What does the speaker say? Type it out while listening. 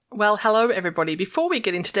Well, hello everybody. Before we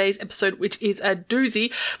get into today's episode, which is a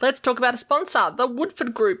doozy, let's talk about a sponsor, the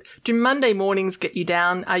Woodford Group. Do Monday mornings get you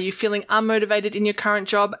down? Are you feeling unmotivated in your current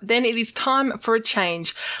job? Then it is time for a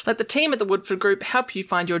change. Let the team at the Woodford Group help you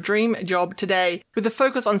find your dream job today. With a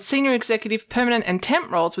focus on senior executive, permanent and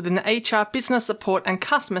temp roles within the HR, business support and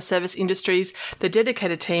customer service industries, the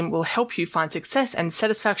dedicated team will help you find success and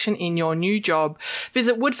satisfaction in your new job.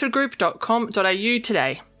 Visit woodfordgroup.com.au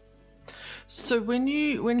today. So when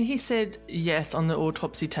he said yes on the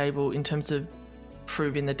autopsy table in terms of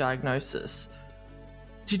proving the diagnosis,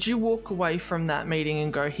 did you walk away from that meeting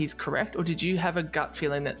and go, he's correct? Or did you have a gut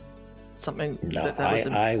feeling that something... No,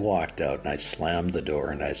 I walked out and I slammed the door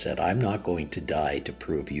and I said, I'm not going to die to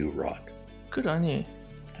prove you wrong. Good on you.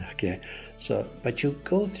 Okay, so, but you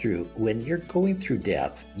go through, when you're going through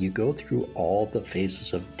death, you go through all the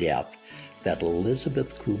phases of death that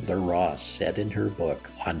Elizabeth Kubler-Ross said in her book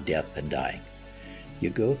on death and dying. You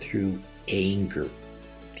go through anger.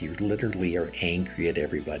 You literally are angry at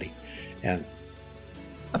everybody. And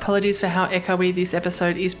apologies for how echoey this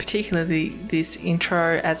episode is, particularly this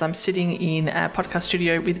intro, as I'm sitting in a podcast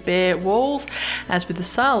studio with bare walls. As with the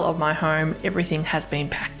sale of my home, everything has been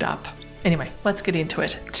packed up. Anyway, let's get into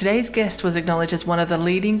it. Today's guest was acknowledged as one of the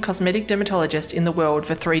leading cosmetic dermatologists in the world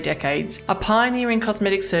for 3 decades. A pioneer in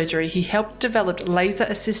cosmetic surgery, he helped develop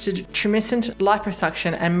laser-assisted tumescent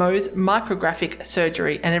liposuction and Mohs micrographic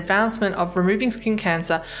surgery, an advancement of removing skin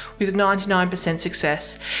cancer with 99%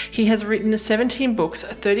 success. He has written 17 books,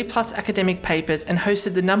 30-plus academic papers, and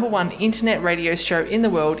hosted the #1 internet radio show in the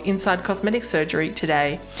world, Inside Cosmetic Surgery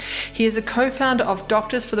Today. He is a co-founder of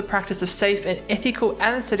Doctors for the Practice of Safe and Ethical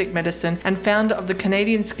Anesthetic Medicine and founder of the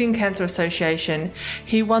Canadian Skin Cancer Association.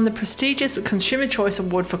 He won the prestigious Consumer Choice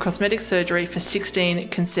Award for cosmetic surgery for 16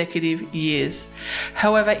 consecutive years.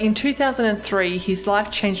 However, in 2003, his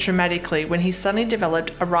life changed dramatically when he suddenly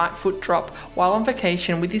developed a right foot drop while on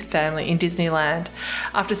vacation with his family in Disneyland.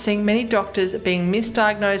 After seeing many doctors being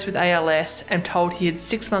misdiagnosed with ALS and told he had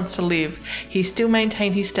 6 months to live, he still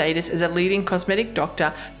maintained his status as a leading cosmetic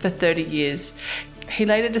doctor for 30 years. He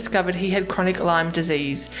later discovered he had chronic Lyme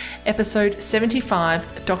disease. Episode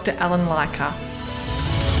 75, Dr. Alan Leica.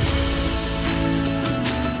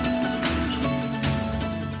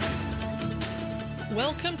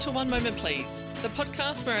 Welcome to One Moment Please, the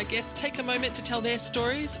podcast where our guests take a moment to tell their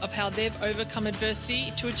stories of how they've overcome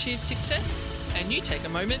adversity to achieve success, and you take a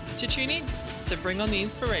moment to tune in. So bring on the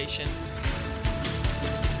inspiration.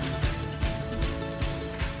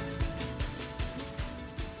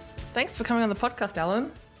 Thanks for coming on the podcast,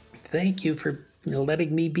 Alan. thank you for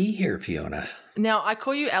letting me be here, Fiona. Now, I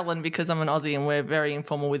call you Alan because I'm an Aussie and we're very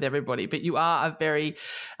informal with everybody, but you are a very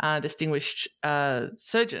distinguished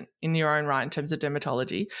surgeon in your own right in terms of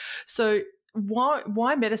dermatology. So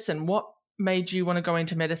why medicine? What made you want to go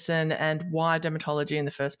into medicine, and why dermatology in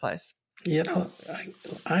the first place? You know,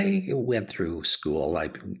 I went through school. I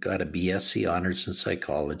got a BSc Honors in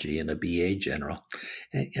Psychology and a BA General.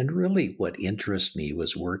 And really what interested me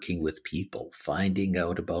was working with people, finding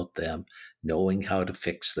out about them, knowing how to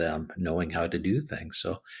fix them, knowing how to do things.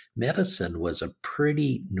 So medicine was a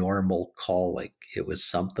pretty normal calling. It was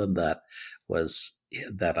something that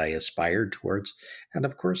I aspired towards. And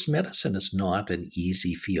of course, medicine is not an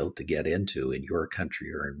easy field to get into in your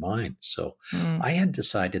country or in mine. So I had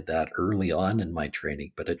decided that early on in my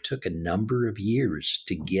training, but it took a number of years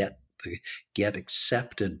to get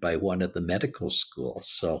accepted by one of the medical schools.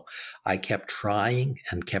 So I kept trying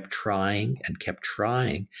and kept trying and kept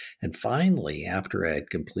trying. And finally, after I had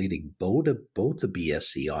completed both the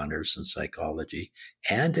BSc Honors in Psychology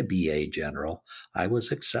and a BA General, I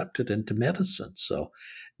was accepted into medicine. So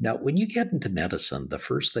now when you get into medicine, the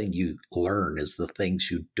first thing you learn is the things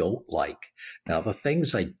you don't like. Now, the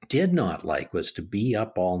things I did not like was to be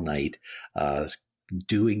up all night,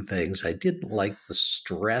 doing things. I didn't like the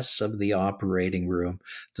stress of the operating room,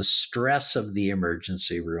 the stress of the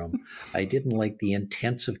emergency room. I didn't like the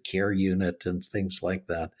intensive care unit and things like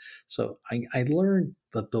that. So I learned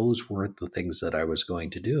that those weren't the things that I was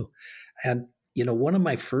going to do. And, you know, one of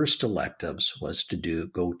my first electives was to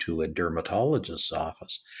go to a dermatologist's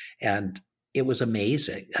office. And it was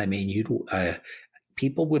amazing. I mean,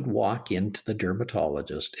 people would walk into the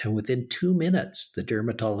dermatologist, and within 2 minutes, the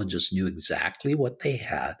dermatologist knew exactly what they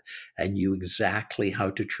had and knew exactly how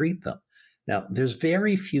to treat them. Now, there's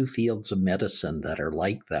very few fields of medicine that are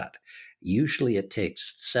like that. Usually it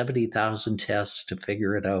takes 70,000 tests to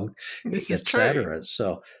figure it out, etc.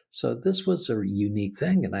 So this was a unique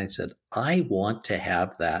thing. And I said, I want to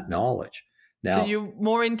have that knowledge. Now, so you're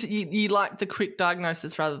more into, you like the quick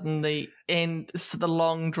diagnosis rather than the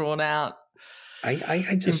long drawn out.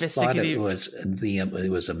 I just thought it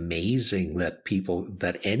investigative. was amazing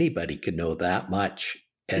that anybody could know that much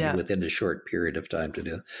and Yeah. within a short period of time to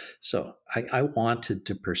do it. So I wanted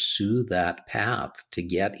to pursue that path to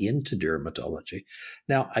get into dermatology.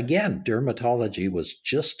 Now, again, dermatology was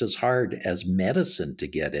just as hard as medicine to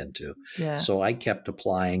get into. Yeah. So I kept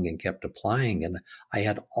applying, and I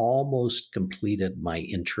had almost completed my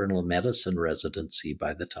internal medicine residency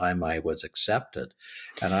by the time I was accepted.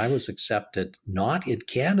 And I was accepted not in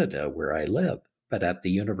Canada where I live, but at the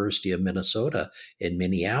University of Minnesota in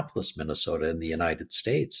Minneapolis, Minnesota, in the United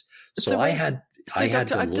States. So I had Doctor,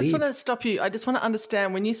 to I leave. just want to stop you. I just want to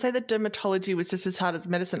understand, when you say that dermatology was just as hard as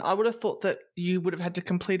medicine, I would have thought that you would have had to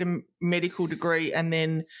complete a medical degree and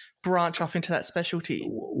then branch off into that specialty.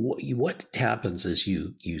 What happens is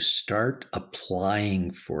you start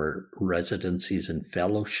applying for residencies and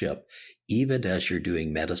fellowship even as you're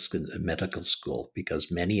doing medical school,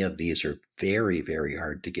 because many of these are very, very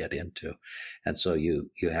hard to get into. And so you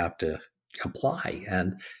have to apply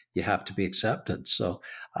and you have to be accepted. So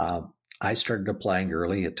I started applying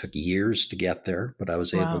early. It took years to get there, but I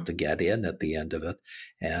was able to get in at the end of it.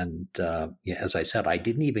 And as I said, I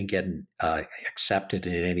didn't even get accepted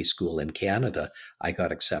in any school in Canada. I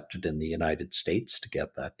got accepted in the United States to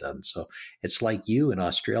get that done. So it's like you in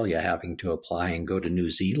Australia having to apply and go to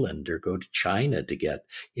New Zealand or go to China to get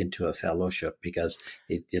into a fellowship, because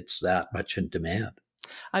it's that much in demand.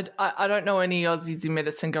 I don't know any Aussies in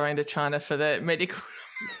medicine going to China for the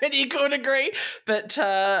medical degree, but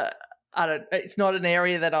it's not an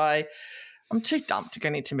area that I'm too dumb to go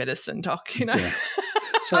into medicine, Doc, you know. Yeah.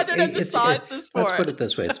 So I don't have the sciences for it. Let's put it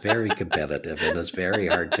this way: it's very competitive, and it's very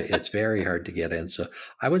hard to get in. So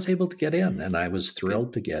I was able to get in, and I was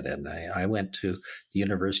thrilled to get in. I went to the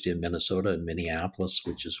University of Minnesota in Minneapolis,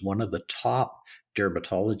 which is one of the top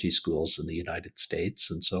dermatology schools in the United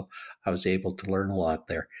States, and so I was able to learn a lot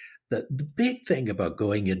there. The big thing about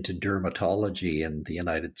going into dermatology in the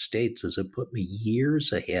United States is it put me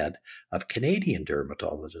years ahead of Canadian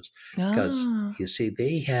dermatologists, because you see,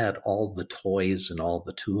 they had all the toys and all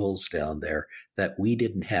the tools down there that we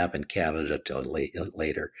didn't have in Canada till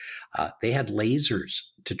later. They had lasers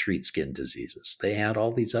to treat skin diseases. They had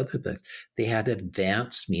all these other things. They had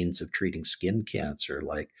advanced means of treating skin cancer,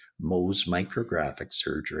 like Mohs micrographic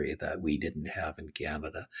surgery, that we didn't have in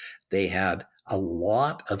Canada. They had a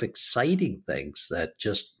lot of exciting things that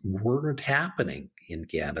just weren't happening in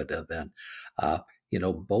Canada then.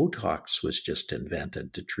 Botox was just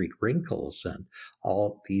invented to treat wrinkles, and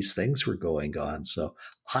all these things were going on. So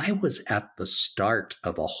I was at the start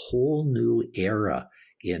of a whole new era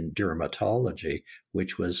in dermatology,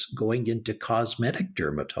 which was going into cosmetic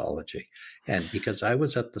dermatology. And because I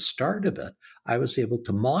was at the start of it, I was able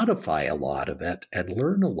to modify a lot of it and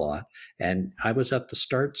learn a lot. And I was at the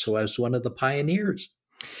start, so I was one of the pioneers.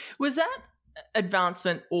 Was that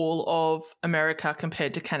advancement all of America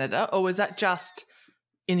compared to Canada, or was that just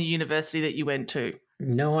in the university that you went to?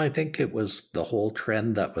 No, I think it was the whole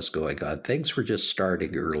trend that was going on. Things were just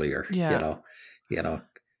starting earlier. Yeah.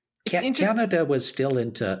 Canada was still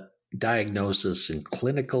into diagnosis and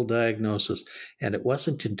clinical diagnosis, and it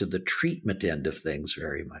wasn't into the treatment end of things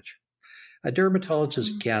very much. A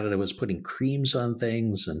dermatologist in Canada was putting creams on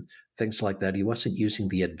things and things like that. He wasn't using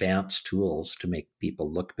the advanced tools to make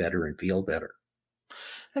people look better and feel better.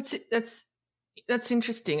 That's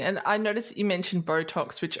interesting. And I noticed that you mentioned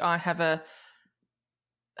Botox, which I have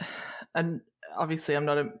and obviously I'm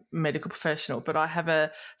not a medical professional, but I have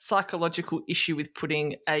a psychological issue with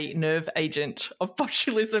putting a nerve agent of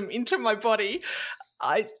botulism into my body.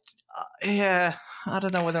 I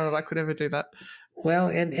don't know whether or not I could ever do that. Well,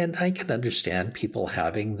 and I can understand people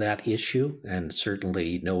having that issue, and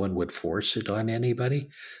certainly no one would force it on anybody.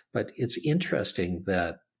 But it's interesting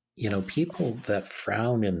that, people that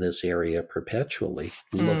frown in this area perpetually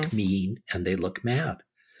look mean and they look mad.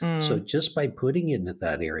 So just by putting into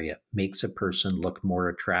that area makes a person look more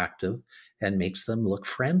attractive and makes them look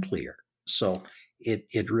friendlier. So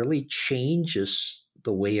it really changes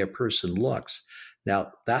the way a person looks.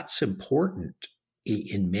 Now, that's important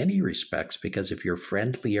in many respects, because if you're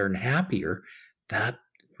friendlier and happier, that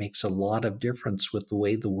makes a lot of difference with the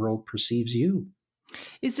way the world perceives you.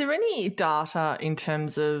 Is there any data in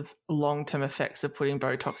terms of long-term effects of putting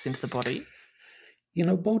Botox into the body?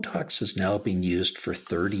 Botox has now been used for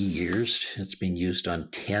 30 years. It's been used on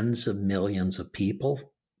tens of millions of people.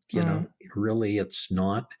 Really, it's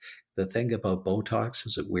not. The thing about Botox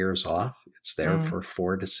is it wears off. It's there for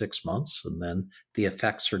 4 to 6 months, and then the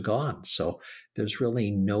effects are gone. So there's really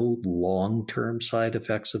no long-term side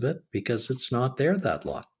effects of it because it's not there that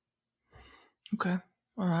long. Okay.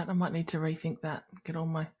 All right. I might need to rethink that, get all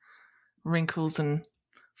my wrinkles and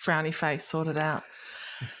frowny face sorted out.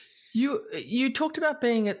 You talked about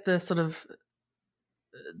being at the sort of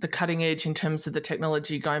the cutting edge in terms of the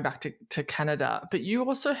technology going back to Canada, but you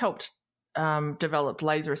also helped develop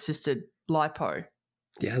laser-assisted lipo.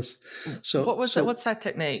 Yes. So what's that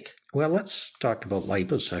technique? Well, let's talk about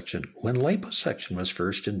liposuction. When liposuction was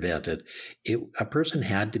first invented, a person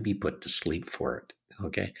had to be put to sleep for it.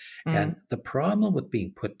 Okay. And the problem with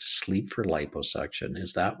being put to sleep for liposuction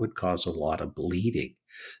is that would cause a lot of bleeding.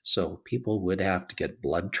 So people would have to get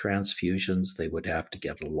blood transfusions. They would have to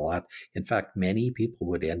get a lot. In fact, many people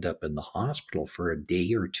would end up in the hospital for a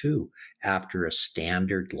day or two after a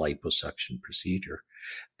standard liposuction procedure.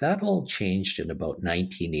 That all changed in about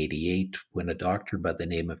 1988 when a doctor by the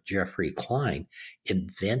name of Jeffrey Klein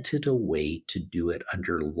invented a way to do it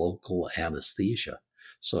under local anesthesia.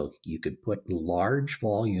 So you could put large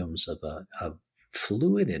volumes of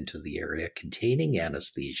fluid into the area containing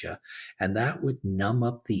anesthesia, and that would numb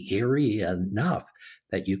up the area enough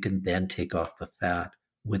that you can then take off the fat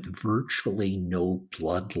with virtually no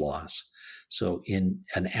blood loss. So in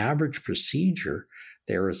an average procedure,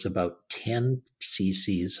 there is about 10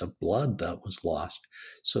 cc's of blood that was lost.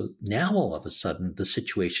 So now all of a sudden, the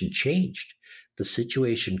situation changed. The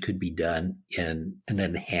situation could be done in an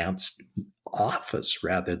enhanced office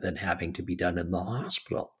rather than having to be done in the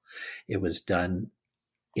hospital. It was done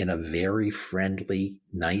in a very friendly,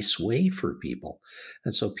 nice way for people.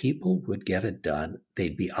 And so people would get it done.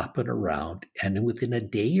 They'd be up and around, and within a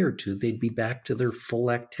day or two, they'd be back to their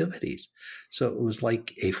full activities. So it was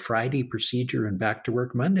like a Friday procedure and back to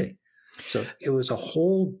work Monday. So it was a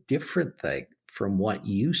whole different thing from what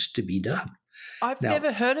used to be done. I've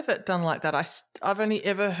never heard of it done like that. I've only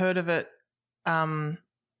ever heard of it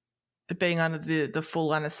being under the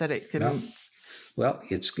full anesthetic. Well,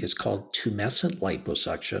 it's called tumescent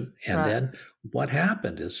liposuction. And then what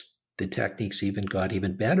happened is the techniques got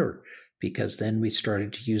even better, because then we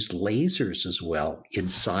started to use lasers as well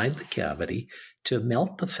inside the cavity to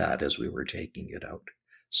melt the fat as we were taking it out.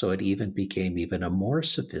 So it even became a more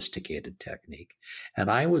sophisticated technique. And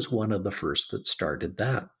I was one of the first that started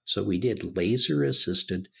that. So we did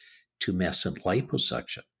laser-assisted tumescent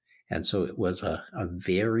liposuction. And so it was a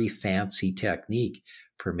very fancy technique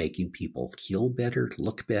for making people heal better,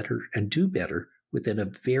 look better, and do better within a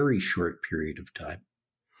very short period of time.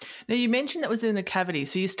 Now, you mentioned that was in the cavity,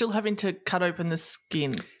 so you're still having to cut open the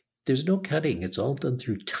skin. There's no cutting. It's all done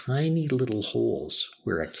through tiny little holes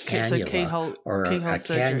where a cannula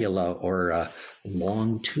or a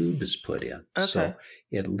long tube is put in. Okay. So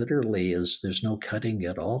it literally is, there's no cutting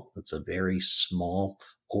at all. It's a very small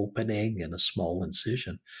opening and a small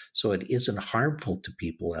incision. So it isn't harmful to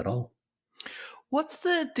people at all. What's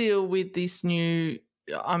the deal with this new,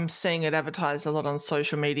 I'm seeing it advertised a lot on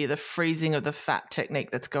social media, the freezing of the fat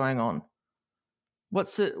technique that's going on?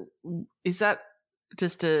 Is that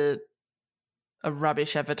just a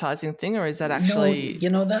rubbish advertising thing, or is that actually...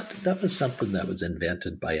 No, that was something that was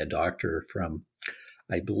invented by a doctor from,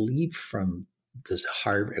 I believe, from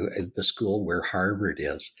the school where Harvard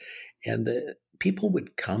is. And the people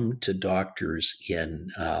would come to doctors in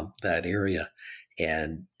that area,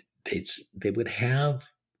 and they would have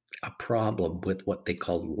a problem with what they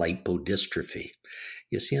call lipodystrophy.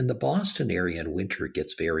 You see, in the Boston area in winter, it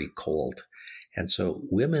gets very cold. And so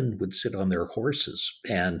women would sit on their horses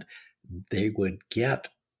and they would get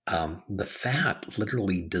the fat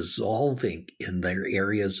literally dissolving in their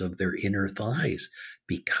areas of their inner thighs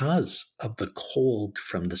because of the cold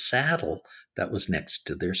from the saddle that was next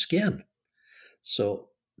to their skin. So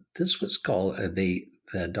this was called, the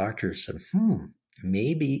doctor said,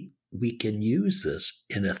 maybe we can use this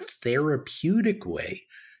in a therapeutic way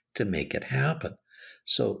to make it happen.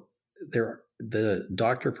 So the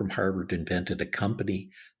doctor from Harvard invented a company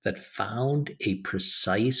that found a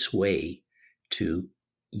precise way to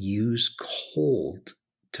use cold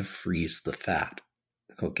to freeze the fat.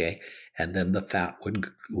 Okay. And then the fat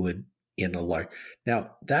would in a large.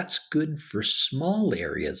 Now, that's good for small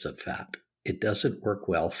areas of fat. It doesn't work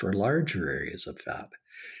well for larger areas of fat.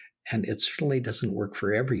 And it certainly doesn't work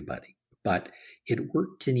for everybody. But it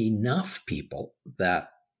worked in enough people that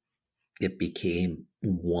it became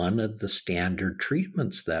one of the standard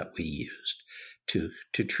treatments that we used to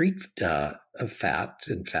treat fat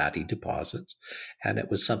and fatty deposits. And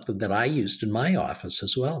it was something that I used in my office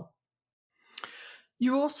as well.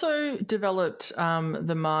 You also developed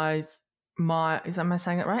the am I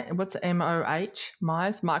saying it right? What's the MOH?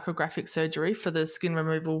 Mohs, micrographic surgery for the skin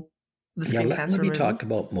removal, cancer let me removal. talk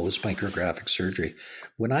about Mohs micrographic surgery.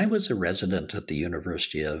 When I was a resident at the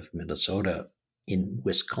University of Minnesota, in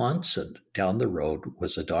Wisconsin, down the road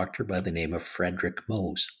was a doctor by the name of Frederick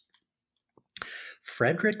Mohs.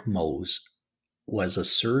 Frederick Mohs was a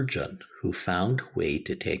surgeon who found a way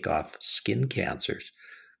to take off skin cancers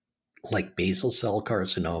like basal cell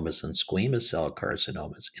carcinomas and squamous cell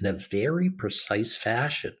carcinomas in a very precise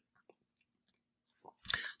fashion.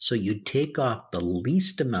 So you take off the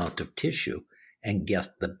least amount of tissue and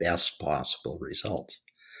get the best possible results.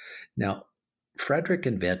 Now, Frederick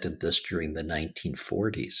invented this during the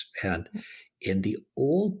 1940s. And in the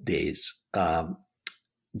old days,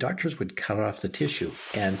 doctors would cut off the tissue,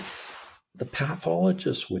 and the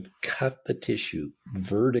pathologist would cut the tissue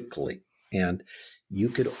vertically, and you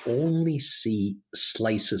could only see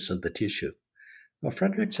slices of the tissue. Well,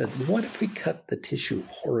 Frederick said, what if we cut the tissue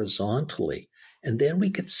horizontally, and then we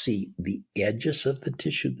could see the edges of the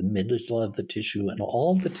tissue, the middle of the tissue, and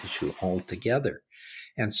all the tissue all together?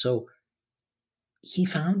 And so he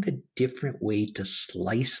found a different way to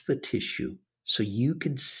slice the tissue so you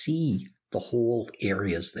could see the whole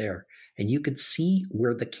areas there, and you could see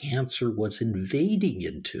where the cancer was invading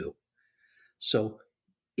into. So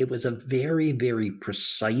it was a very, very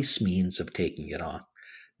precise means of taking it on.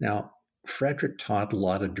 Now, Frederick taught a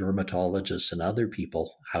lot of dermatologists and other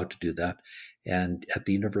people how to do that. And at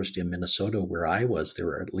the University of Minnesota, where I was, there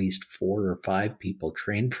were at least 4 or 5 people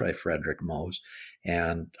trained by Frederick Mohs,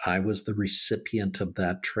 and I was the recipient of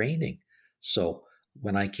that training. So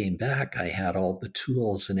when I came back, I had all the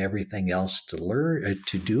tools and everything else to learn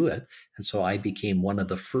to do it. And so I became one of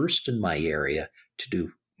the first in my area to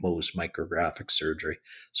do Mohs micrographic surgery.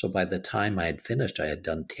 So by the time I had finished, I had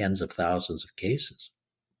done tens of thousands of cases.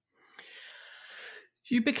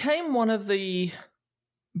 You became one of the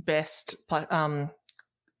best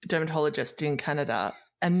dermatologists in Canada,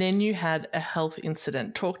 and then you had a health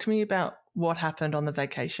incident. Talk to me about what happened on the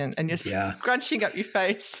vacation, and you're scrunching up your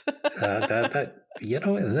face.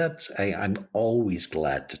 I'm always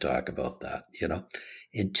glad to talk about that.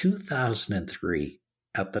 In 2003,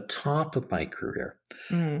 at the top of my career,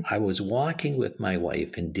 I was walking with my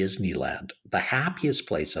wife in Disneyland, the happiest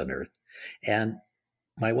place on earth, and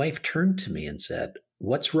my wife turned to me and said,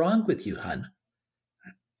 "What's wrong with you, hon?"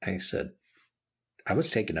 I said, I was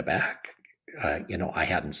taken aback. I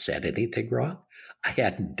hadn't said anything wrong. I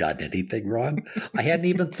hadn't done anything wrong. I hadn't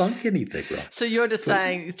even thunk anything wrong. So you're just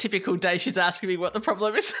saying, typical day, she's asking me what the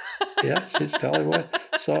problem is. Yeah, she's telling what.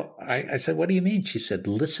 So I said, "What do you mean?" She said,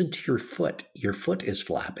 "Listen to your foot. Your foot is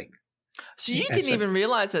flapping." So you didn't even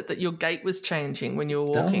realize that your gait was changing when you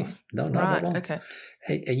were walking? No, not at all. Okay.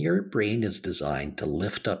 And your brain is designed to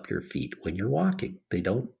lift up your feet when you're walking. They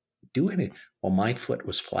don't do anything. Well, my foot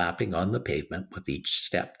was flapping on the pavement with each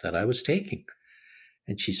step that I was taking.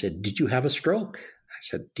 And she said, "Did you have a stroke?" I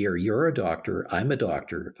said, "Dear, you're a doctor. I'm a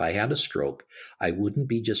doctor. If I had a stroke, I wouldn't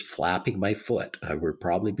be just flapping my foot. I would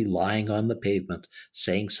probably be lying on the pavement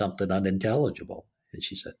saying something unintelligible." And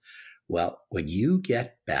she said, "Well, when you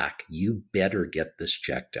get back, you better get this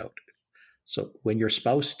checked out." So when your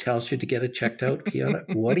spouse tells you to get it checked out, Fiona,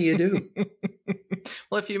 what do you do?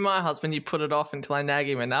 Well, if you're my husband, you put it off until I nag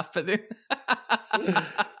him enough. But then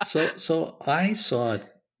So I saw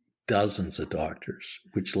dozens of doctors,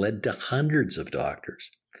 which led to hundreds of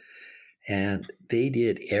doctors. And they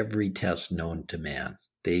did every test known to man.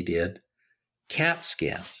 They did CAT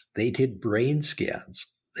scans. They did brain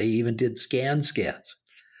scans. They even did scans.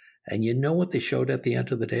 And you know what they showed at the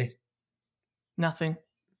end of the day? Nothing.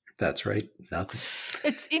 That's right. Nothing.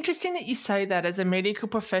 It's interesting that you say that. As a medical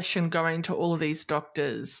profession going to all of these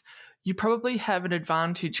doctors, you probably have an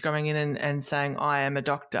advantage going in and saying, "I am a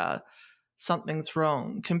doctor, something's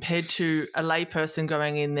wrong," compared to a layperson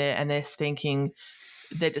going in there and they're thinking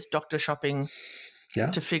they're just doctor shopping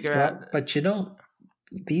to figure out. But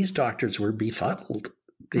these doctors were befuddled.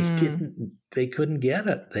 They couldn't get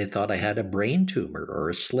it. They thought I had a brain tumor or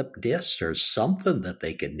a slipped disc or something that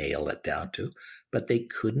they could nail it down to, but they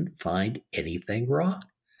couldn't find anything wrong.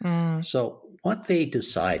 So what they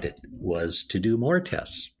decided was to do more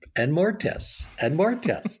tests and more tests and more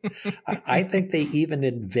tests. I think they even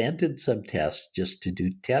invented some tests just to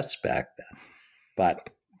do tests back then, but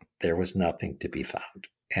there was nothing to be found.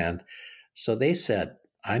 And so they said,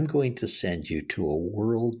 "I'm going to send you to a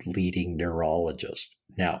world-leading neurologist."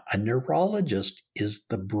 Now, a neurologist is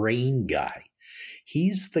the brain guy.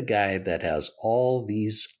 He's the guy that has all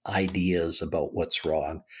these ideas about what's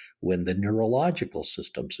wrong when the neurological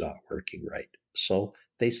system's not working right. So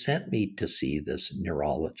they sent me to see this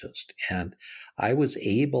neurologist, and I was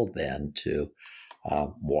able then to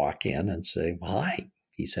walk in and say, "Hi."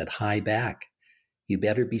 He said, "Hi back. You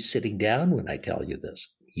better be sitting down when I tell you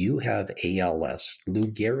this. You have ALS,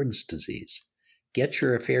 Lou Gehrig's disease. Get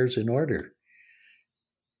your affairs in order.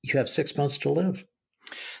 You have 6 months to live."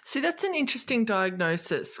 See, that's an interesting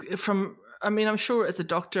diagnosis from I mean, I'm sure as a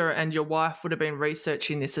doctor and your wife would have been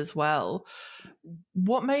researching this as well.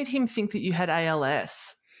 What made him think that you had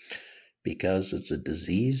ALS? Because it's a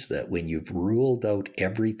disease that when you've ruled out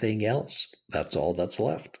everything else, that's all that's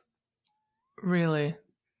left. Really?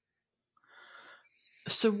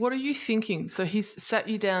 So what are you thinking? So he's sat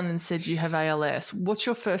you down and said you have ALS. What's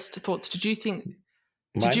your first thoughts? Did you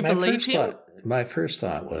believe him? My first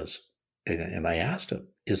thought was, and I asked him,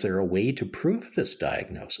 is there a way to prove this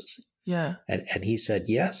diagnosis? Yeah. And he said,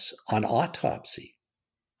 yes, on autopsy.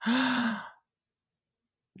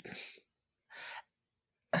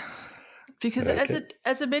 Because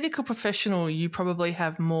as a medical professional, you probably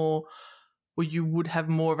have more, or you would have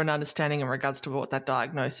more of an understanding in regards to what that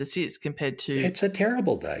diagnosis is compared to... It's a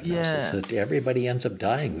terrible diagnosis. Yeah. Everybody ends up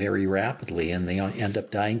dying very rapidly, and they end up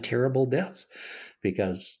dying terrible deaths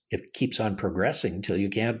because it keeps on progressing until you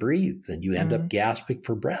can't breathe, and you end up gasping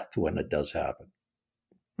for breath when it does happen.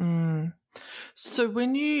 Mm. So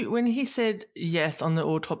when he said yes on the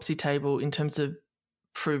autopsy table in terms of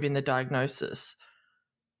proving the diagnosis,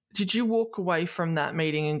 did you walk away from that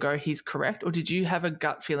meeting and go, he's correct? Or did you have a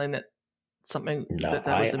gut feeling that something... No,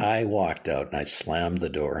 I walked out and I slammed the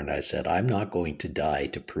door and I said, I'm not going to die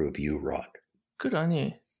to prove you wrong. Good on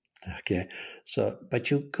you. Okay. So,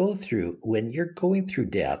 but you go through, when you're going through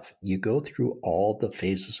death, you go through all the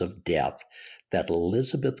phases of death that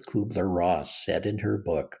Elizabeth Kubler-Ross said in her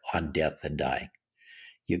book on death and dying.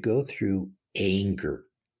 You go through anger.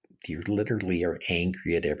 You literally are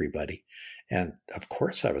angry at everybody. And of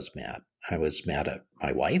course I was mad. I was mad at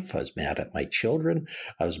my wife. I was mad at my children.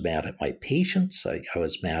 I was mad at my patients. I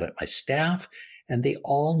was mad at my staff. And they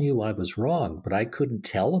all knew I was wrong, but I couldn't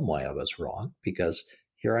tell them why I was wrong because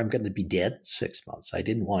here I'm going to be dead in 6 months. I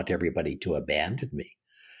didn't want everybody to abandon me.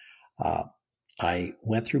 I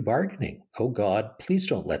went through bargaining. Oh God, please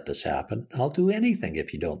don't let this happen. I'll do anything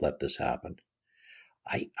if you don't let this happen.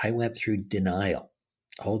 I went through denial.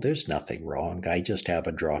 Oh, there's nothing wrong. I just have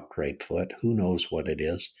a dropped right foot. Who knows what it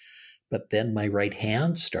is? But then my right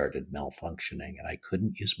hand started malfunctioning and I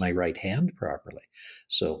couldn't use my right hand properly.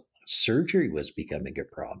 So surgery was becoming a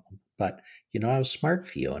problem. But, I was smart,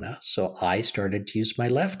 Fiona. So I started to use my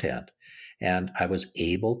left hand and I was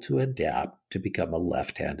able to adapt to become a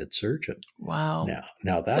left-handed surgeon. Wow.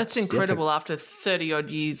 Now that's incredible after 30 odd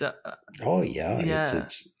years. Oh yeah.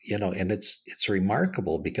 It's and it's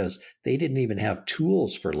remarkable because they didn't even have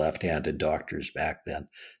tools for left-handed doctors back then.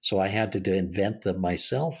 So I had to invent them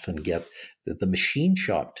myself and get the machine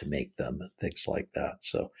shop to make them and things like that.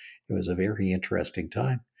 So it was a very interesting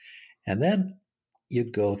time. And then you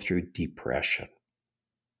go through depression.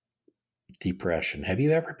 Have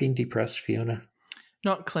you ever been depressed, Fiona?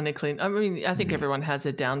 Not clinically. I mean, I think everyone has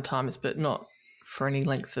their downtimes, but not for any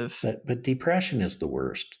length of... But depression is the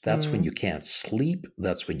worst. That's when you can't sleep.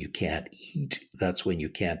 That's when you can't eat. That's when you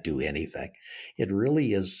can't do anything. It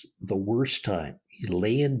really is the worst time. You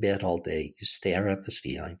lay in bed all day. You stare at the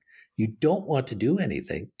ceiling. You don't want to do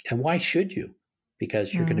anything. And why should you?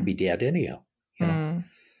 Because you're going to be dead anyhow.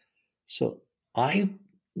 So I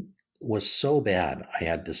was so bad, I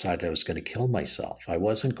had decided I was going to kill myself. I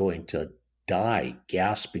wasn't going to die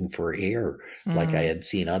gasping for air like I had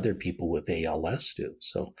seen other people with ALS do.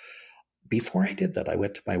 So before I did that, I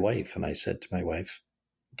went to my wife and I said to my wife,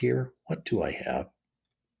 dear, what do I have?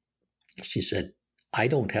 She said, I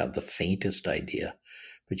don't have the faintest idea.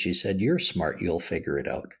 But she said, you're smart, you'll figure it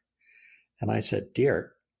out. And I said,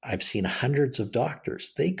 dear, I've seen hundreds of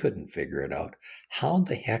doctors. They couldn't figure it out. How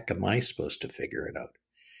the heck am I supposed to figure it out?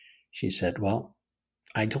 She said, well,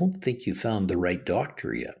 I don't think you found the right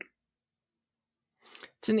doctor yet.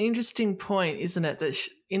 It's an interesting point, isn't it? That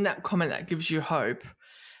in that comment that gives you hope.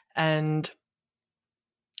 And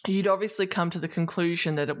you'd obviously come to the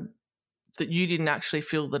conclusion that you didn't actually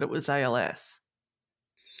feel that it was ALS.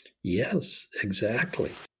 Yes,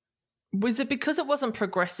 exactly. Was it because it wasn't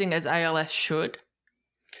progressing as ALS should?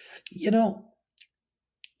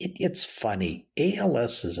 It's funny.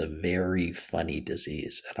 ALS is a very funny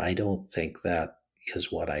disease, and I don't think that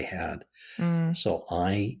is what I had. So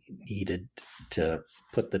I needed to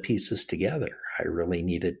put the pieces together. I really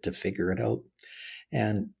needed to figure it out.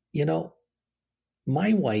 And,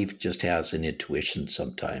 my wife just has an intuition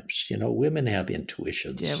sometimes. Women have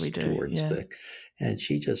intuitions towards things. And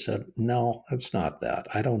she just said, no, it's not that.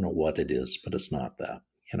 I don't know what it is, but it's not that,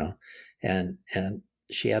 and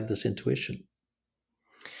she had this intuition.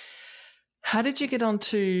 How did you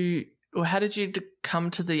how did you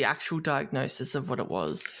come to the actual diagnosis of what it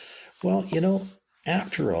was? Well,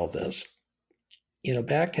 after all this,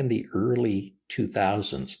 back in the early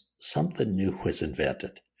 2000s, something new was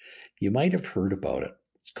invented. You might have heard about it.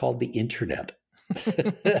 It's called the internet.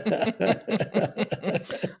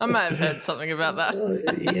 I might have heard something about that.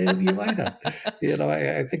 You might have.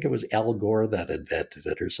 I think it was Al Gore that invented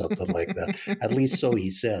it or something like that. At least so he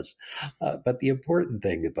says. But the important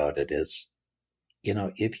thing about it is,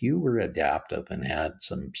 if you were adaptive and had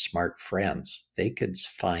some smart friends, they could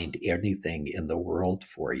find anything in the world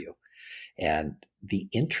for you. And the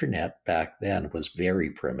internet back then was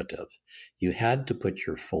very primitive. You had to put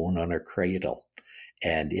your phone on a cradle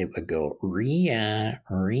and it would go ria,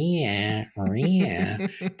 ria, ria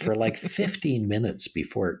for like 15 minutes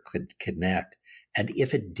before it could connect. And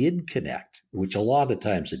if it did connect, which a lot of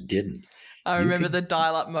times it didn't. I remember the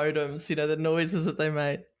dial-up modems, the noises that they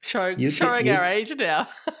made. Showing our age now.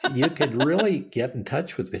 You could really get in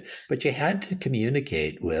touch with it, but you had to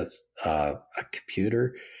communicate with a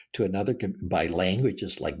computer to another by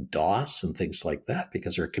languages like DOS and things like that,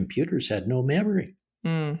 because our computers had no memory.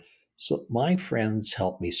 Mm. So my friends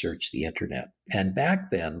helped me search the internet. And back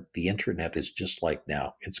then, the internet is just like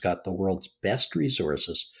now. It's got the world's best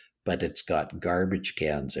resources, but it's got garbage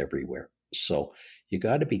cans everywhere. So you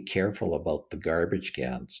got to be careful about the garbage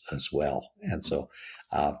cans as well. And so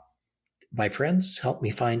my friends helped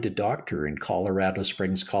me find a doctor in Colorado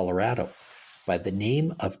Springs, Colorado, by the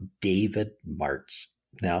name of David Martz.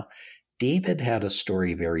 Now, David had a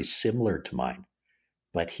story very similar to mine,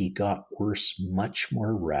 but he got worse much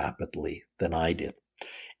more rapidly than I did.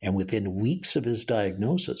 And within weeks of his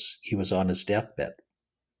diagnosis, he was on his deathbed.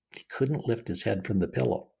 He couldn't lift his head from the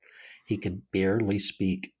pillow. He could barely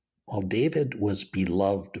speak. Well, David was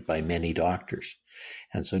beloved by many doctors.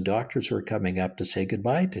 And so doctors were coming up to say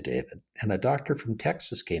goodbye to David. And a doctor from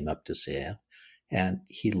Texas came up to see him. And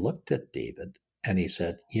he looked at David and he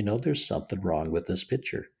said, there's something wrong with this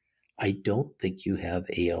picture. I don't think you have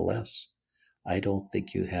ALS. I don't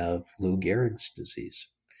think you have Lou Gehrig's disease.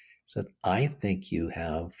 He said, I think you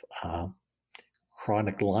have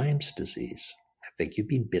chronic Lyme's disease. I think you've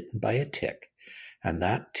been bitten by a tick. And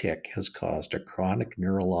that tick has caused a chronic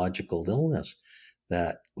neurological illness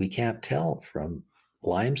that we can't tell from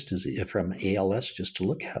Lyme's disease, from ALS, just to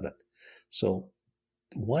look at it. So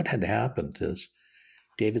what had happened is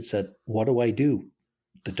David said, what do I do?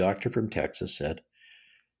 The doctor from Texas said,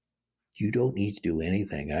 you don't need to do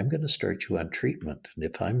anything. I'm going to start you on treatment. And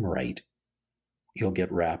if I'm right, you'll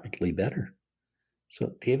get rapidly better.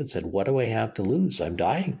 So David said, what do I have to lose? I'm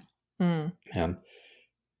dying. Mm. And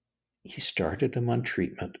he started him on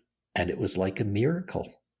treatment, and it was like a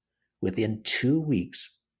miracle. Within 2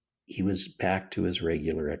 weeks, he was back to his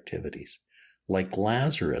regular activities. Like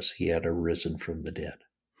Lazarus, he had arisen from the dead.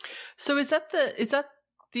 So is that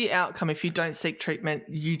the outcome? If you don't seek treatment,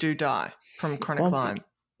 you do die from chronic Lyme?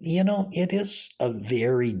 It is a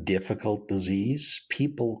very difficult disease.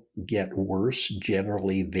 People get worse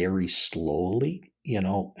generally very slowly,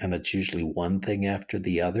 and it's usually one thing after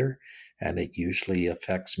the other. And it usually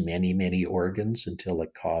affects many, many organs until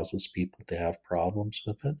it causes people to have problems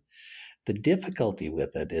with it. The difficulty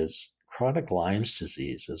with it is chronic Lyme's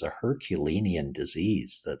disease is a Herculean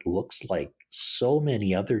disease that looks like so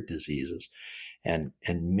many other diseases. And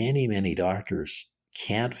many, many doctors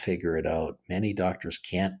can't figure it out. Many doctors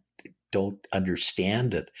don't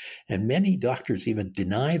understand it. And many doctors even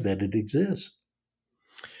deny that it exists.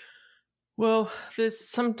 Well,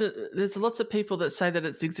 there's lots of people that say that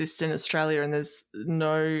it exists in Australia, and there's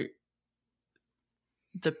the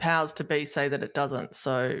powers to be say that it doesn't.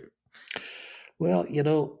 So, well,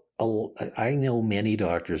 I know many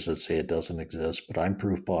doctors that say it doesn't exist, but I'm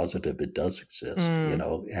proof positive it does exist.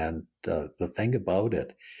 And the thing about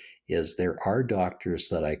it is there are doctors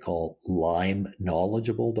that I call Lyme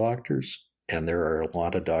knowledgeable doctors, and there are a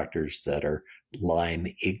lot of doctors that are Lyme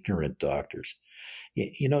ignorant doctors.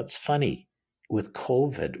 It's funny. With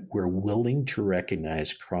COVID, we're willing to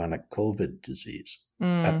recognize chronic COVID disease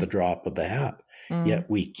at the drop of the hat, yet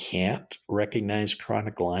we can't recognize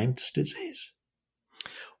chronic Lyme's disease.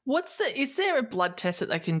 Is there a blood test that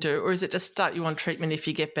they can do, or is it just start you on treatment? If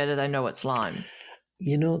you get better, they know it's Lyme?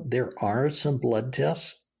 There are some blood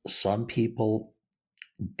tests. Some people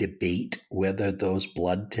debate whether those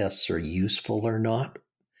blood tests are useful or not.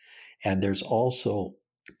 And there's also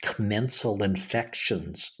commensal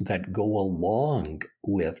infections that go along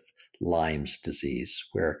with Lyme's disease,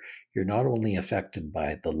 where you're not only affected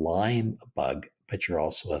by the Lyme bug, but you're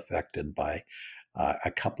also affected by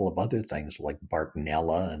a couple of other things like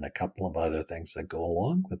Bartonella and a couple of other things that go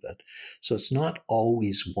along with it. So it's not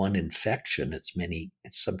always one infection. It's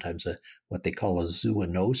sometimes what they call a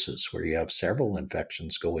zoonosis, where you have several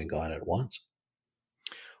infections going on at once.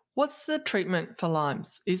 What's the treatment for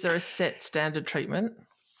Lyme's? Is there a set standard treatment?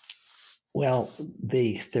 Well,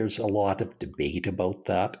 there's a lot of debate about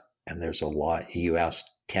that. and there's a lot. You ask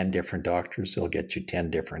 10 different doctors, they'll get you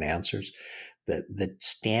 10 different answers. The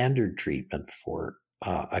standard treatment for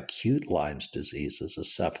acute Lyme's disease is a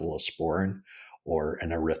cephalosporin or an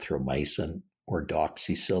erythromycin or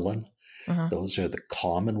doxycycline. Those are the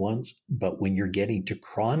common ones. But when you're getting to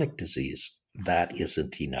chronic disease, that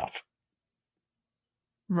isn't enough.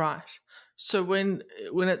 Right. So when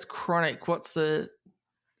it's chronic, and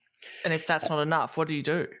if that's not enough, what do you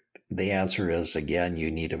do? The answer is, again, you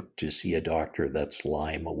need to see a doctor that's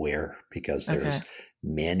Lyme aware, because there's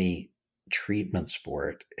many treatments for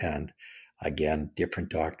it. And again, different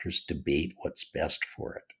doctors debate what's best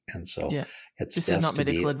for it. And so this is not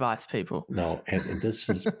medical advice, people. No, and this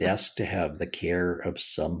is best to have the care of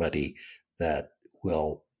somebody that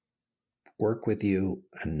will work with you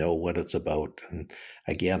and know what it's about. And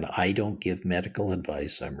again, I don't give medical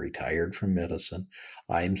advice. I'm retired from medicine.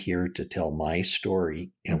 I'm here to tell my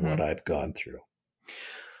story and what I've gone through.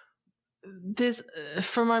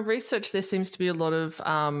 From my research, there seems to be a lot of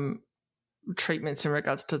treatments in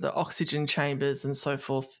regards to the oxygen chambers and so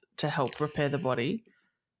forth to help repair the body.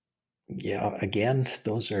 Yeah, again,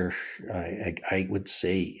 those are, I would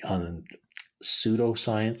say,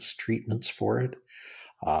 pseudoscience treatments for it.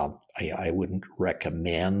 I wouldn't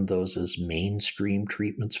recommend those as mainstream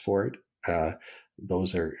treatments for it.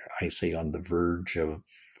 Those are, I say, on the verge of,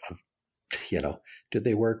 do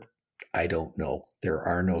they work? I don't know. There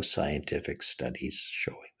are no scientific studies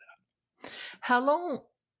showing that. How long,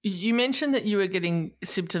 you mentioned that you were getting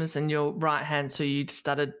symptoms in your right hand, so you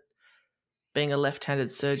started being a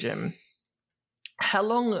left-handed surgeon. How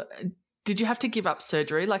long did you have to give up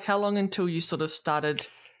surgery? Like how long until you sort of started?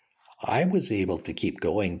 I was able to keep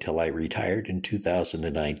going till I retired in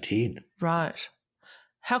 2019. Right.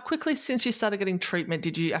 How quickly since you started getting treatment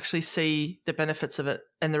did you actually see the benefits of it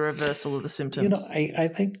and the reversal of the symptoms? I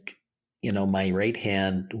think, my right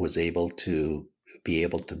hand was able to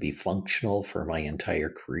be functional for my entire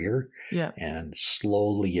career. Yeah. And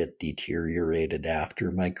slowly it deteriorated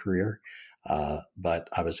after my career. But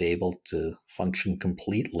I was able to function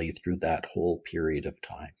completely through that whole period of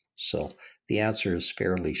time. So the answer is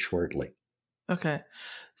fairly shortly. Okay.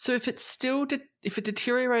 So if it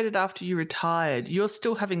deteriorated after you retired, you're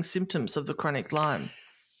still having symptoms of the chronic Lyme?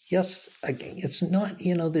 Yes. It's not,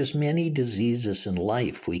 there's many diseases in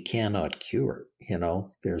life we cannot cure.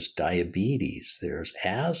 There's diabetes, there's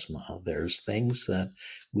asthma, there's things that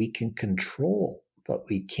we can control, but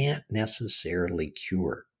we can't necessarily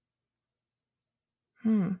cure.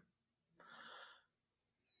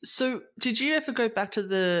 So did you ever go back to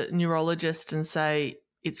the neurologist and say,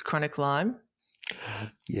 it's chronic Lyme?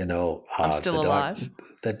 I'm still alive.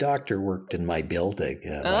 The doctor worked in my building,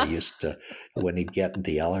 and I used to, when he'd get in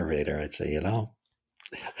the elevator, I'd say,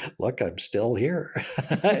 look, I'm still here.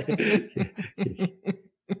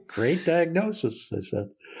 Great diagnosis, I said,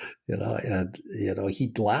 and,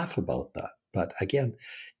 he'd laugh about that. But again,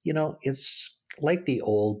 it's like the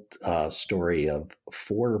old story of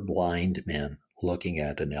 4 blind men looking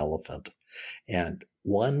at an elephant. And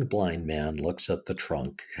one blind man looks at the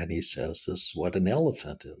trunk and he says, this is what an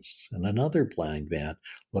elephant is. And another blind man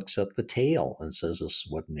looks at the tail and says, this is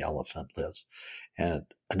what an elephant is. And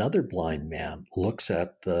another blind man looks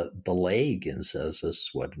at the leg and says, this is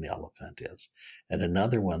what an elephant is. And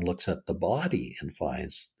another one looks at the body and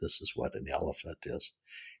finds this is what an elephant is.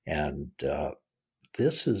 And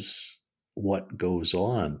this is what goes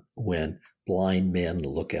on when blind men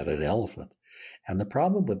look at an elephant. And the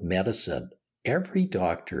problem with medicine, every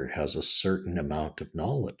doctor has a certain amount of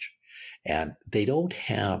knowledge, and they don't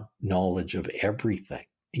have knowledge of everything.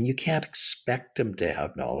 And you can't expect them to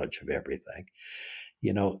have knowledge of everything.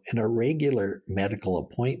 In a regular medical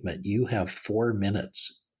appointment, you have 4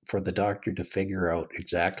 minutes for the doctor to figure out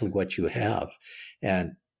exactly what you have.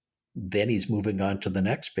 And then he's moving on to the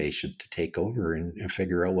next patient to take over and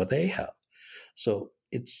figure out what they have. So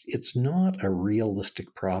it's not a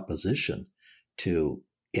realistic proposition to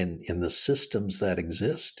in the systems that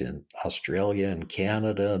exist in Australia and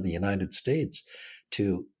Canada, the United States,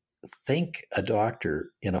 to think a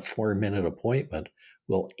doctor in a 4-minute appointment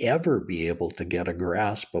will ever be able to get a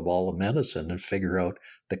grasp of all of medicine and figure out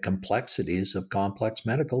the complexities of complex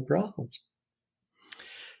medical problems.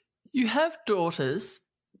 You have daughters.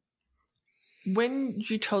 When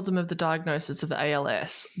you told them of the diagnosis of the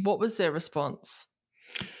ALS, what was their response?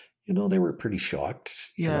 They were pretty shocked.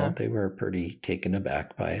 Yeah. They were pretty taken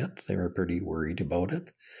aback by it. They were pretty worried about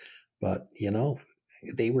it. But,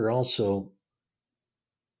 they were also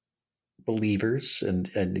believers and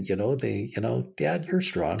they, Dad, you're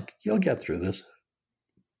strong. You'll get through this.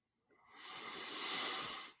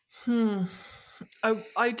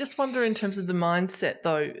 I just wonder in terms of the mindset,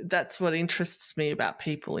 though, that's what interests me about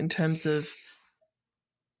people in terms of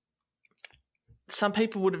some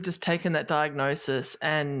people would have just taken that diagnosis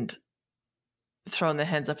and thrown their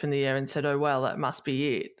hands up in the air and said, oh, well, that must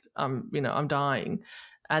be it. I'm dying.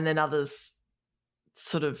 And then others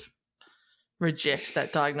sort of reject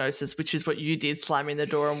that diagnosis, which is what you did, slamming the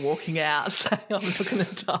door and walking out, saying, I'm not going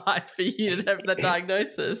to die for you to have that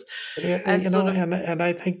diagnosis. And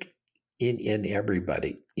I think in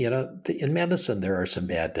everybody, in medicine, there are some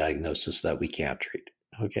bad diagnoses that we can't treat.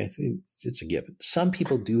 Okay, it's a given. Some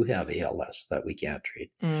people do have ALS that we can't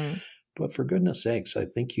treat. But for goodness sakes, I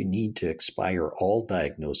think you need to expire all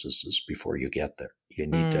diagnoses before you get there. You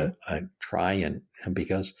need to try and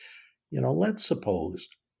because, let's suppose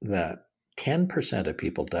that 10% of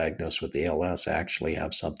people diagnosed with ALS actually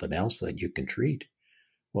have something else that you can treat.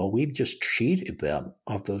 Well, we've just cheated them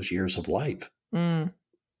of those years of life. 100%.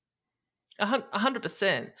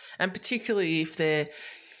 And particularly if they're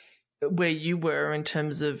where you were in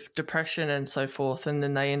terms of depression and so forth, and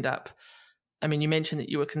then they end up, you mentioned that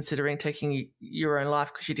you were considering taking your own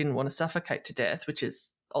life because you didn't want to suffocate to death, which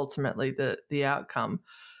is ultimately the outcome.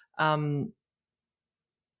 I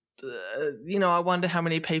wonder how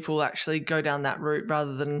many people actually go down that route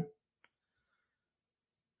rather than,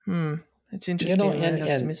 it's interesting. And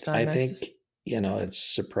I think, it's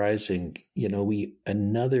surprising,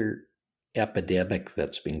 another epidemic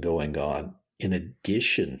that's been going on in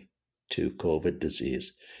addition to COVID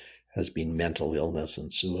disease has been mental illness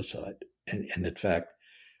and suicide. And in fact,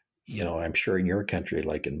 I'm sure in your country,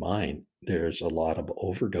 like in mine, there's a lot of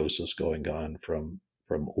overdoses going on from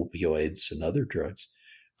opioids and other drugs.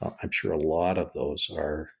 I'm sure a lot of those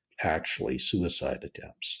are actually suicide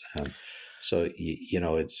attempts. So,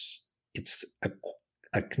 it's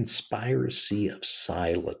a conspiracy of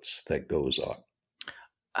silence that goes on.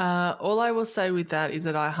 All I will say with that is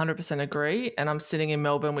that I 100% agree, and I'm sitting in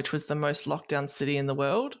Melbourne, which was the most locked down city in the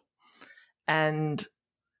world, and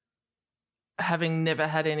having never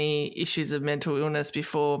had any issues of mental illness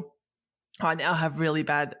before, I now have really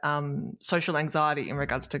bad social anxiety in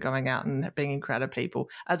regards to going out and being in crowded people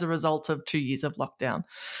as a result of 2 years of lockdown.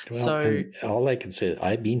 Well, so all I can say,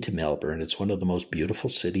 I've been to Melbourne. It's one of the most beautiful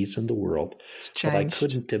cities in the world, but I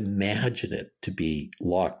couldn't imagine it to be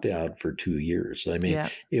locked down for 2 years.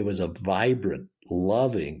 It was a vibrant,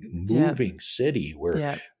 loving, moving city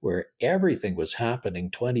where everything was happening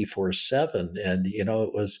 24/7. And,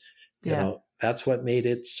 it was, that's what made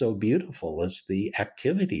it so beautiful, is the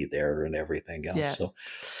activity there and everything else. Yeah. So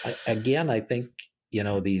I think,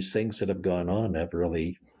 these things that have gone on have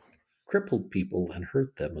really crippled people and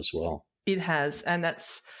hurt them as well. It has. And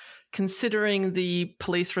that's considering the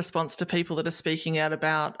police response to people that are speaking out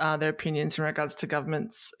about their opinions in regards to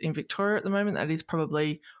governments in Victoria at the moment. That is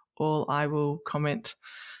probably all I will comment.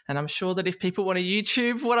 And I'm sure that if people want to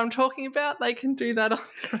YouTube what I'm talking about, they can do that on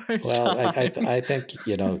their own time. I think,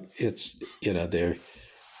 it's,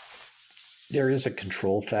 there is a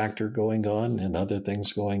control factor going on and other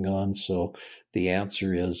things going on. So the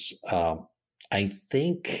answer is, I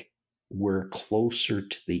think we're closer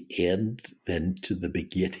to the end than to the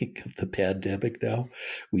beginning of the pandemic now.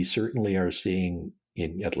 We certainly are seeing,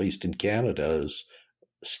 at least in Canada, is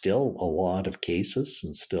still a lot of cases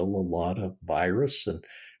and still a lot of virus, and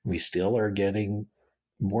we still are getting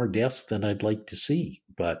more deaths than I'd like to see.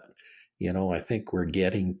 But, I think we're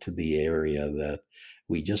getting to the area that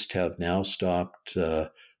we just have now stopped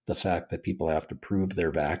the fact that people have to prove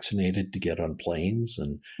they're vaccinated to get on planes.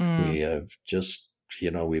 And we have just,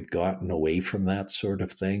 we've gotten away from that sort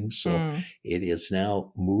of thing. So it is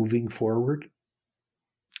now moving forward.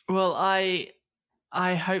 Well, I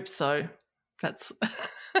hope so. That's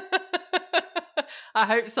I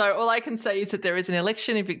hope so. All I can say is that there is an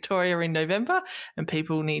election in Victoria in November, and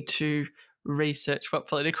people need to research what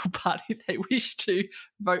political party they wish to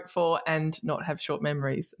vote for and not have short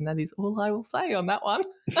memories. And that is all I will say on that one.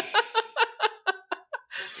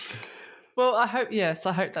 Well, I hope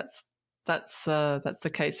that's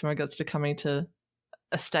the case in regards to coming to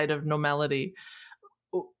a state of normality.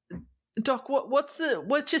 Doc, what's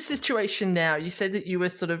your situation now? You said that you were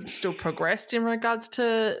sort of still progressed in regards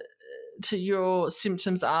to your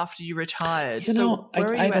symptoms after you retired.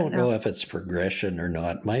 I don't know if it's progression or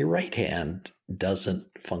not. My right hand doesn't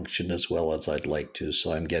function as well as I'd like to,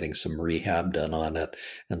 so I'm getting some rehab done on it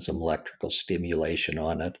and some electrical stimulation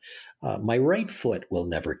on it. My right foot will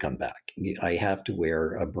never come back. I have to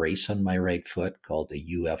wear a brace on my right foot called a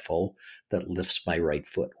UFO that lifts my right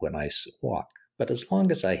foot when I walk. But as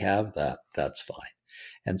long as I have that, that's fine.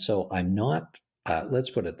 And so I'm not, let's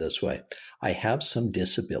put it this way. I have some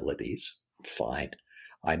disabilities, fine.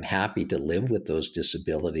 I'm happy to live with those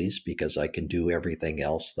disabilities because I can do everything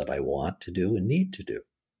else that I want to do and need to do.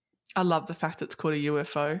 I love the fact it's called a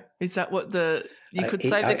UFO. Is that what you could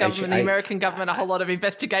save the government, the American government, a whole lot of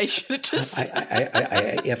investigation?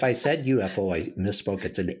 If I said UFO, I misspoke.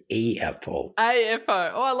 It's an AFO.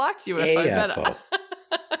 AFO. Oh, I like UFO AFO.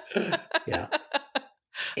 better. Yeah.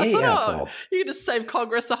 AFO. You can just save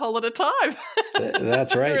Congress a whole lot of time.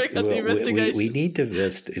 That's right. We need to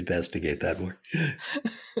investigate that more.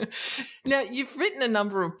 Now, you've written a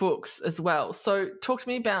number of books as well. So talk to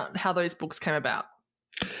me about how those books came about.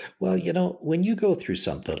 Well, when you go through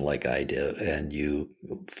something like I did and you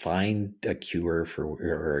find a cure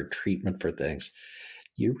or a treatment for things,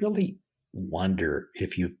 you really wonder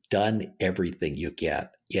if you've done everything you can.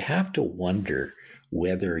 You have to wonder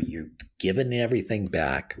whether you've given everything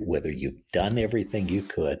back, whether you've done everything you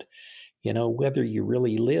could, whether you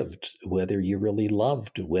really lived, whether you really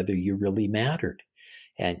loved, whether you really mattered.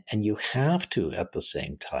 And you have to, at the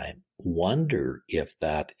same time, wonder if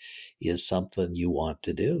that is something you want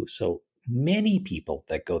to do. So many people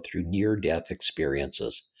that go through near-death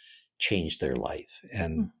experiences change their life,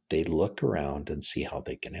 and they look around and see how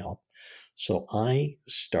they can help. So I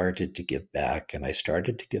started to give back, and I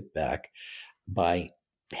started to give back by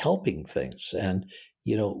helping things. And,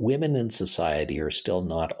 women in society are still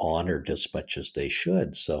not honored as much as they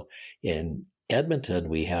should. So in Edmonton,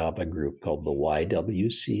 we have a group called the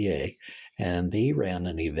YWCA, and they ran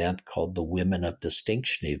an event called the Women of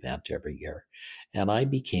Distinction event every year. And I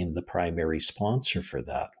became the primary sponsor for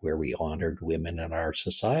that, where we honored women in our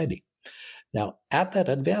society. Now, at that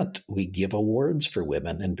event, we give awards for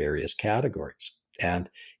women in various categories. And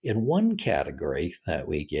in one category that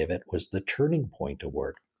we gave it was the Turning Point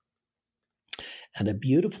Award. And a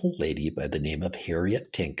beautiful lady by the name of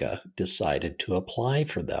Harriet Tinka decided to apply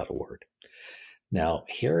for that award. Now,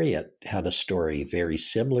 Harriet had a story very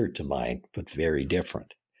similar to mine, but very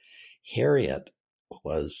different. Harriet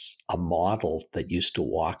was a model that used to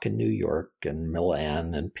walk in New York and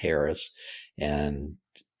Milan and Paris and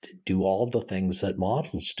do all the things that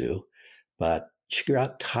models do, but she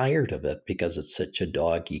got tired of it because it's such a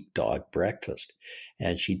dog-eat-dog breakfast.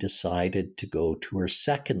 And she decided to go to her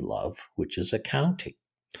second love, which is accounting.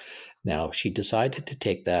 Now, she decided to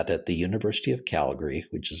take that at the University of Calgary,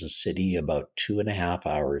 which is a city about 2.5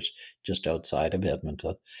 hours just outside of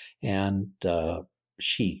Edmonton. And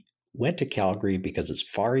she went to Calgary because it's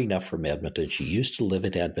far enough from Edmonton. She used to live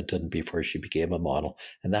in Edmonton before she became a model,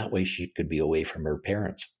 and that way she could be away from her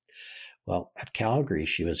parents. Well, at Calgary,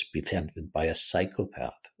 she was befriended by a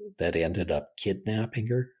psychopath that ended up kidnapping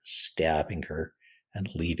her, stabbing her, and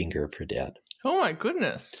leaving her for dead. Oh, my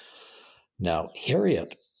goodness. Now,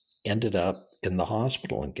 Harriet ended up in the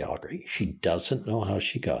hospital in Calgary. She doesn't know how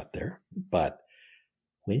she got there, but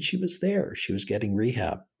when she was there, she was getting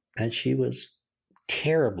rehab, and she was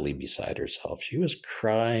terribly beside herself. She was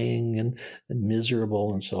crying and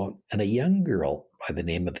miserable and so on. And a young girl by the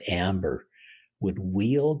name of Amber would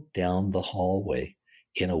wheel down the hallway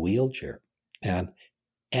in a wheelchair. And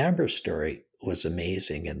Amber's story was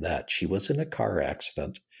amazing in that she was in a car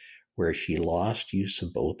accident where she lost use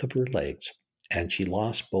of both of her legs and she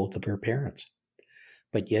lost both of her parents.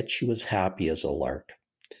 But yet she was happy as a lark.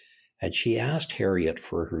 And she asked Harriet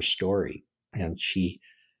for her story, and she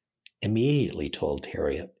immediately told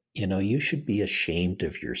Harriet, you should be ashamed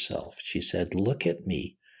of yourself. She said, look at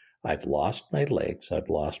me. I've lost my legs, I've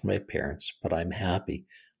lost my parents, but I'm happy.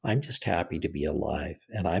 I'm just happy to be alive,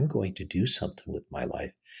 and I'm going to do something with my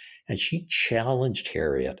life. And she challenged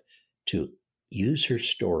Harriet to use her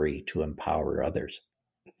story to empower others.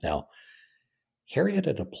 Now, Harriet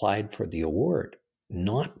had applied for the award,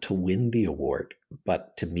 not to win the award,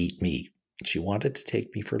 but to meet me. She wanted to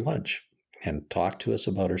take me for lunch and talk to us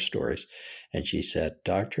about her stories. And she said,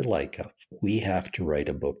 Dr. Lycka, we have to write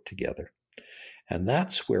a book together. And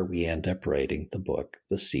that's where we end up writing the book,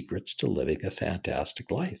 The Secrets to Living a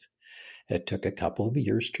Fantastic Life. It took a couple of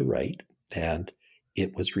years to write, and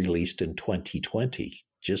it was released in 2020,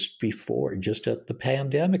 just as the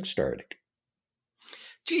pandemic started.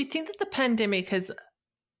 Do you think that the pandemic has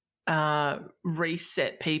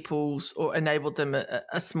reset people's or enabled them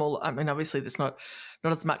a small, I mean, obviously there's not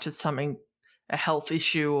as much as a health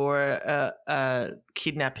issue or a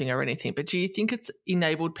kidnapping or anything, but do you think it's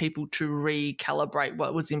enabled people to recalibrate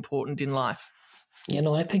what was important in life?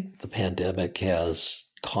 I think the pandemic has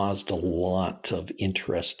caused a lot of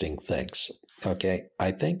interesting things. Okay.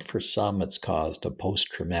 I think for some it's caused a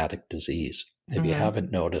post-traumatic disease. If you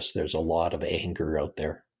haven't noticed, there's a lot of anger out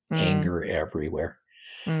there, anger everywhere.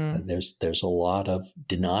 There's a lot of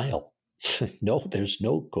denial. No, there's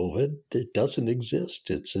no COVID. It doesn't exist.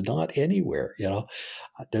 It's not anywhere.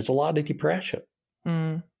 There's a lot of depression.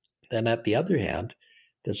 Mm. Then at the other hand,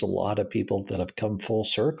 there's a lot of people that have come full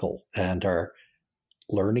circle and are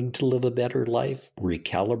learning to live a better life,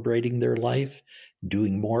 recalibrating their life,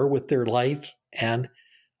 doing more with their life, and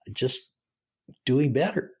just doing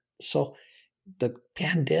better. So the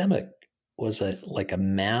pandemic was like a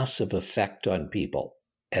massive effect on people.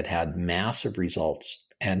 It had massive results.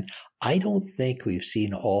 And I don't think we've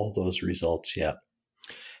seen all those results yet.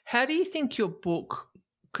 How do you think your book,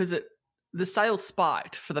 because the sales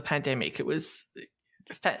spiked for the pandemic, it was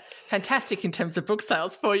fantastic in terms of book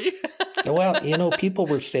sales for you. Well, people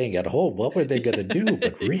were staying at home. What were they going to do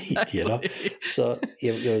but read, Exactly. So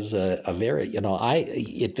it was a very,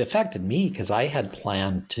 it affected me because I had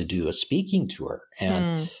planned to do a speaking tour.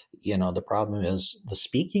 And, the problem is the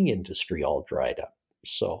speaking industry all dried up.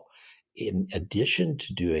 So in addition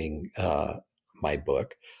to doing my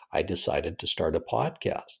book, I decided to start a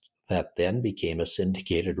podcast that then became a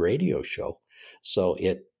syndicated radio show. So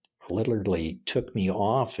it literally took me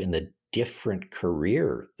off in a different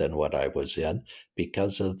career than what I was in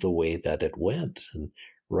because of the way that it went. And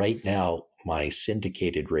right now, my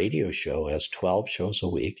syndicated radio show has 12 shows a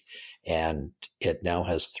week, and it now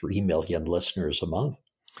has 3 million listeners a month.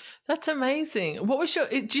 That's amazing.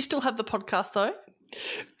 Do you still have the podcast though?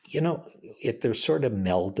 They're sort of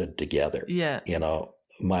melded together. Yeah.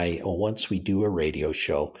 Once we do a radio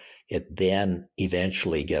show, it then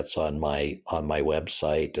eventually gets on my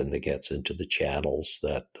website and it gets into the channels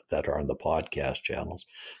that are on the podcast channels.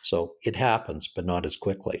 So it happens, but not as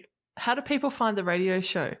quickly. How do people find the radio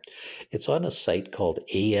show? It's on a site called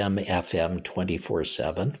AM/FM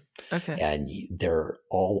 24/7. Okay. And they're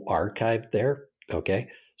all archived there. Okay.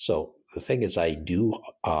 So the thing is,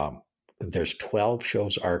 there's 12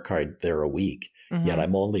 shows archived there a week, yet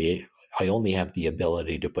I only have the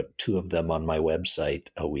ability to put 2 of them on my website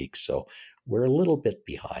a week. So we're a little bit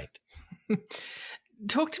behind.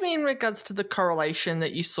 Talk to me in regards to the correlation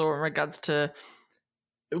that you saw in regards to,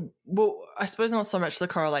 well, I suppose not so much the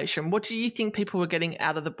correlation. What do you think people were getting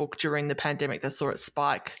out of the book during the pandemic that saw it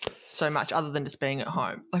spike so much other than just being at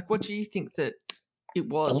home? Like, what do you think that it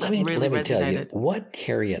was that really resonated? Tell you, what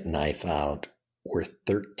Harriet and I found were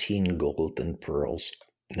 13 golden pearls.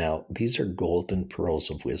 Now, these are golden pearls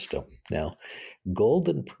of wisdom. Now,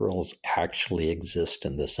 golden pearls actually exist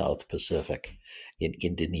in the South Pacific, in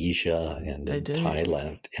Indonesia and in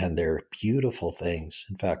Thailand, and they're beautiful things.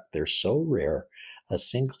 In fact, they're so rare, a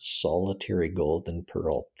single solitary golden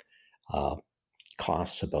pearl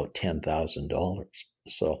costs about $10,000.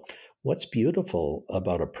 So what's beautiful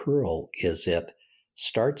about a pearl is it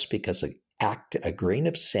starts because a grain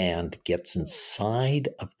of sand gets inside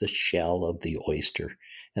of the shell of the oyster.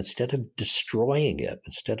 Instead of destroying it,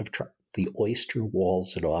 the oyster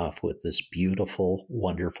walls it off with this beautiful,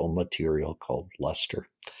 wonderful material called luster.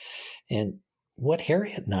 And what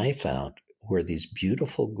Harriet and I found were these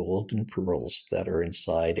beautiful golden pearls that are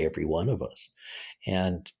inside every one of us.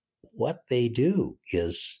 And what they do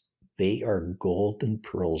is they are golden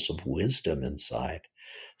pearls of wisdom inside.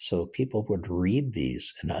 So people would read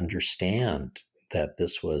these and understand that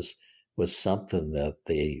this was something that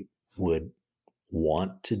they would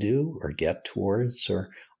want to do or get towards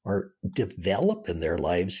or develop in their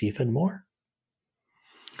lives even more.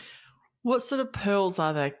 What sort of pearls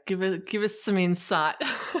are there? Give us some insight.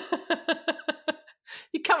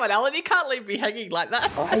 Come on, Alan, you can't leave me hanging like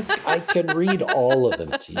that. I can read all of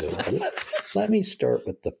them to you. Let me start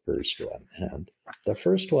with the first one. And the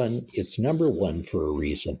first one, it's number 1 for a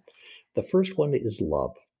reason. The first one is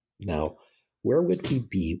love. Now, where would we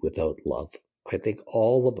be without love? I think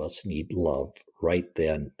all of us need love right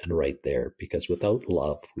then and right there, because without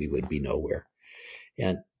love, we would be nowhere.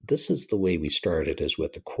 And this is the way we started, is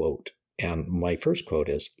with a quote. And my first quote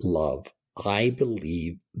is, love. I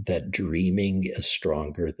believe that dreaming is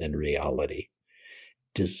stronger than reality.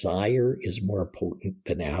 Desire is more potent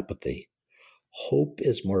than apathy. Hope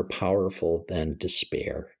is more powerful than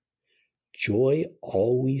despair. Joy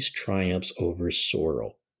always triumphs over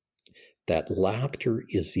sorrow. That laughter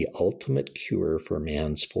is the ultimate cure for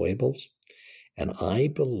man's foibles. And I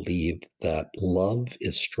believe that love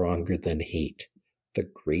is stronger than hate, the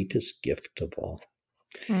greatest gift of all.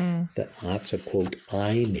 That's a quote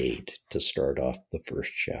I made to start off the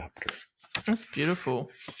first chapter. That's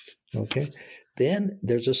beautiful. Okay. Then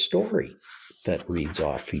there's a story that reads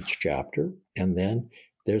off each chapter. And then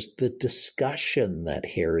there's the discussion that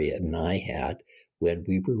Harriet and I had when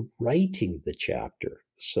we were writing the chapter.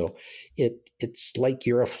 So it's like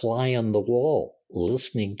you're a fly on the wall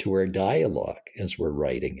listening to our dialogue as we're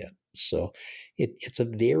writing it. So it's a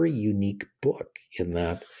very unique book in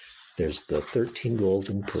that there's the 13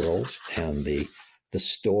 Golden Pearls and the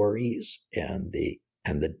stories and the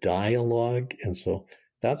dialogue. And so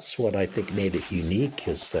that's what I think made it unique,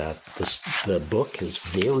 is that the book is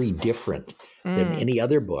very different than any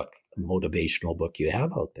other book, motivational book you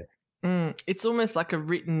have out there. It's almost like a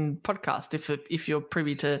written podcast if you're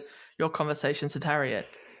privy to your conversations with Harriet.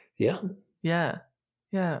 Yeah. Yeah.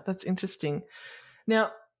 Yeah, that's interesting.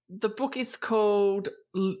 Now, the book is called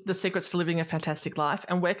The Secrets to Living a Fantastic Life,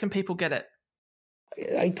 and where can people get it?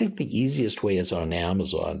 I think the easiest way is on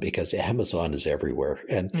Amazon, because Amazon is everywhere.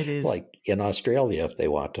 And it is. Like in Australia, if they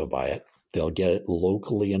want to buy it, they'll get it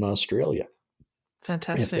locally in Australia.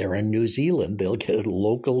 Fantastic. If they're in New Zealand, they'll get it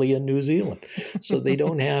locally in New Zealand. So they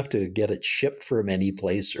don't have to get it shipped from any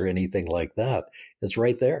place or anything like that. It's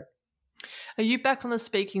right there. Are you back on the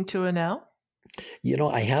speaking tour now?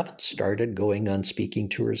 I haven't started going on speaking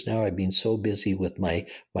tours now. I've been so busy with my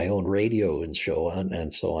own radio and show on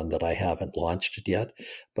and so on that I haven't launched it yet.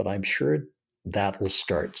 But I'm sure that will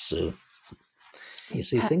start soon. You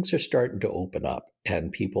see, things are starting to open up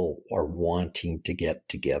and people are wanting to get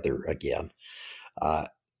together again.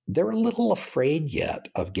 They're a little afraid yet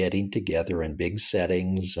of getting together in big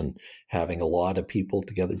settings and having a lot of people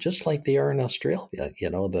together, just like they are in Australia,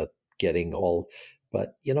 that getting all,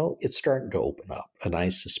 but, it's starting to open up. And I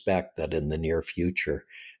suspect that in the near future,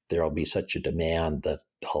 there'll be such a demand that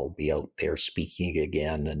I'll be out there speaking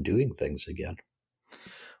again and doing things again.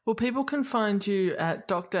 Well, people can find you at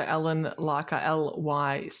Dr. Allen Lycka,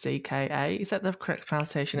 Lycka. Is that the correct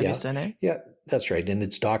pronunciation of your surname? Yeah, that's right. And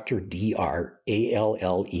it's Dr.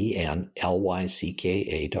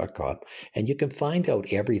 DrAllenLycka.com. And you can find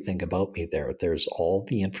out everything about me there. There's all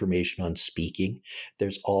the information on speaking.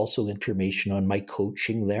 There's also information on my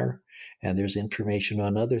coaching there. And there's information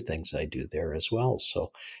on other things I do there as well.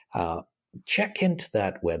 So, check into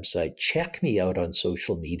that website. Check me out on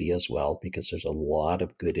social media as well, because there's a lot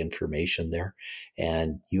of good information there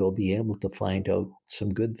and you'll be able to find out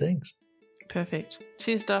some good things. Perfect.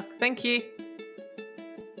 Cheers, Doc. Thank you.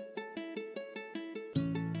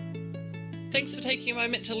 Thanks for taking a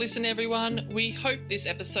moment to listen, everyone. We hope this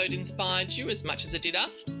episode inspired you as much as it did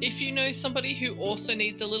us. If you know somebody who also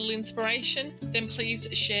needs a little inspiration, then please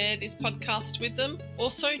share this podcast with them.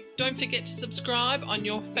 Also, don't forget to subscribe on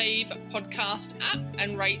your fave podcast app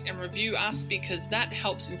and rate and review us, because that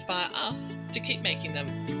helps inspire us to keep making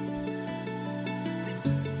them.